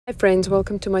Hi friends,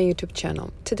 welcome to my YouTube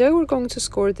channel. Today we're going to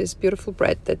score this beautiful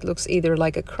bread that looks either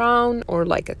like a crown or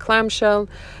like a clamshell.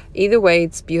 Either way,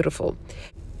 it's beautiful.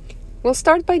 We'll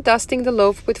start by dusting the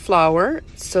loaf with flour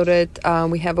so that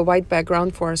we have a white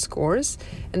background for our scores,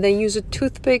 and then use a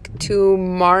toothpick to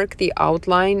mark the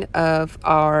outline of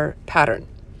our pattern.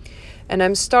 And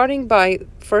I'm starting by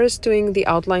first doing the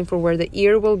outline for where the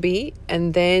ear will be,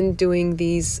 and then doing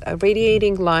these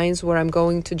radiating lines where I'm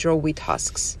going to draw wheat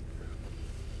husks.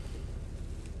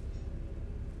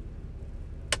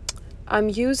 I'm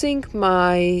using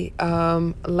my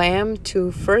lamb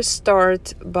to first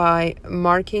start by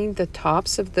marking the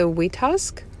tops of the wheat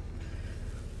husk.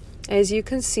 As you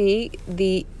can see,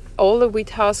 all the wheat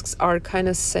husks are kind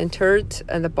of centered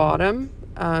at the bottom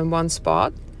in one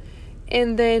spot,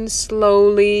 and then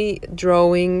slowly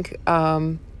drawing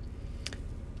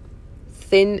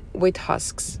thin wheat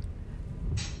husks.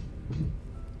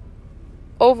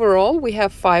 Overall, we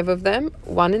have 5 of them,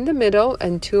 1 in the middle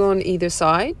and 2 on either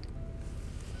side.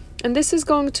 And this is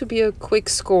going to be a quick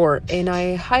score, and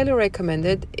I highly recommend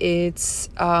it. It's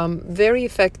very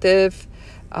effective.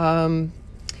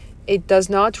 It does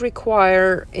not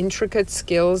require intricate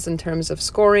skills in terms of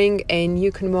scoring, and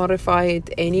you can modify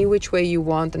it any which way you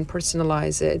want and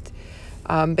personalize it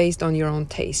based on your own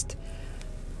taste.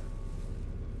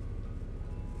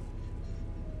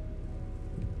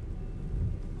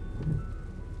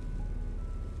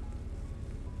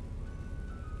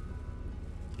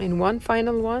 And one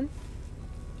final one.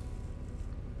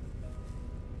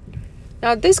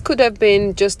 Now this could have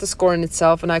been just the score in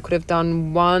itself, and I could have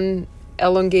done one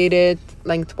elongated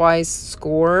lengthwise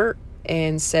score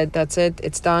and said that's it,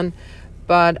 it's done.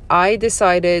 But I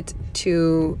decided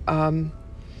to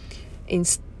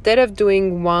instead of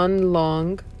doing one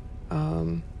long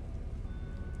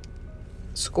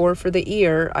score for the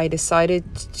ear, I decided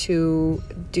to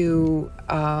do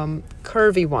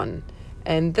curvy one.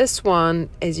 And this one,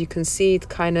 as you can see, it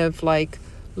kind of like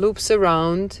loops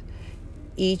around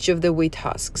each of the wheat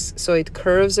husks. So it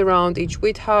curves around each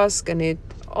wheat husk, and it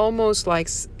almost like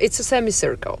it's a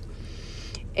semicircle.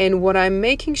 And what I'm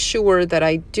making sure that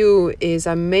I do is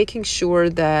I'm making sure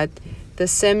that the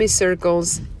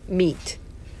semicircles meet.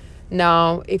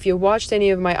 Now, if you watched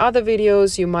any of my other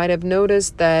videos, you might have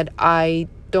noticed that I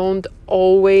don't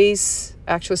always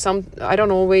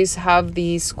have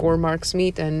these score marks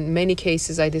meet, and in many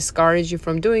cases I discourage you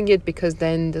from doing it because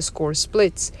then the score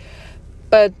splits.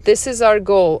 But this is our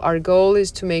goal. Our goal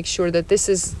is to make sure that this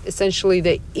is essentially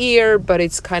the ear, but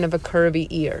it's kind of a curvy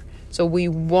ear. So we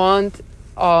want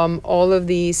all of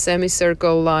these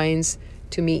semicircle lines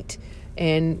to meet,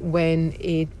 and when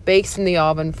it bakes in the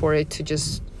oven, for it to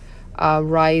just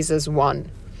rise as one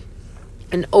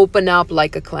and open up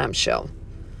like a clamshell.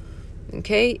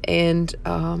 Okay, and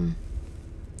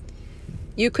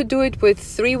you could do it with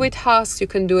 3 wheat husks, you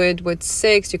can do it with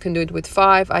 6, you can do it with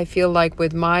 5. I feel like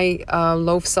with my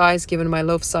loaf size, given my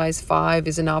loaf size, 5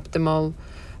 is an optimal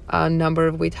number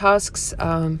of wheat husks.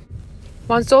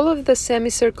 Once all of the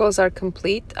semicircles are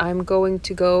complete, I'm going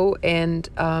to go and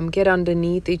get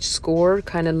underneath each score,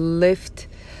 kind of lift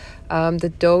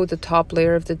the dough, the top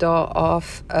layer of the dough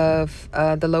off of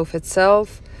the loaf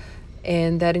itself.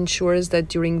 And that ensures that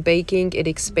during baking it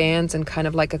expands and kind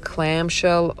of like a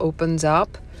clamshell opens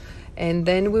up. And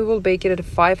then we will bake it at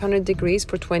 500 degrees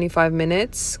for 25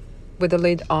 minutes with the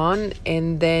lid on,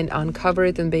 and then uncover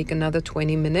it and bake another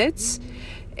 20 minutes.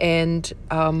 And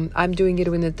I'm doing it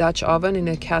in a Dutch oven, in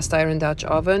a cast iron Dutch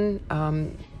oven.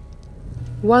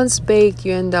 Once baked,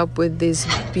 you end up with this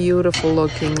beautiful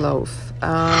looking loaf.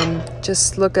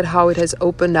 Just look at how it has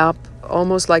opened up,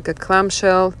 almost like a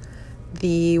clamshell.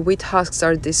 The wheat husks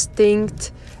are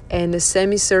distinct, and the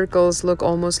semicircles look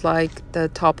almost like the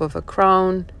top of a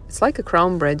crown. It's like a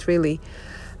crown bread, really.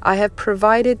 I have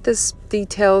provided the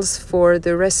details for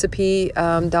the recipe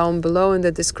down below in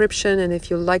the description, and if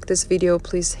you like this video,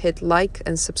 please hit like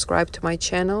and subscribe to my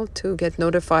channel to get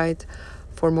notified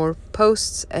for more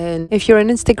posts. And if you're on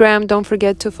Instagram, don't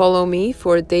forget to follow me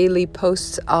for daily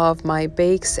posts of my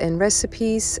bakes and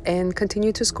recipes, and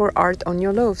continue to score art on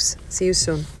your loaves. See you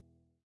soon.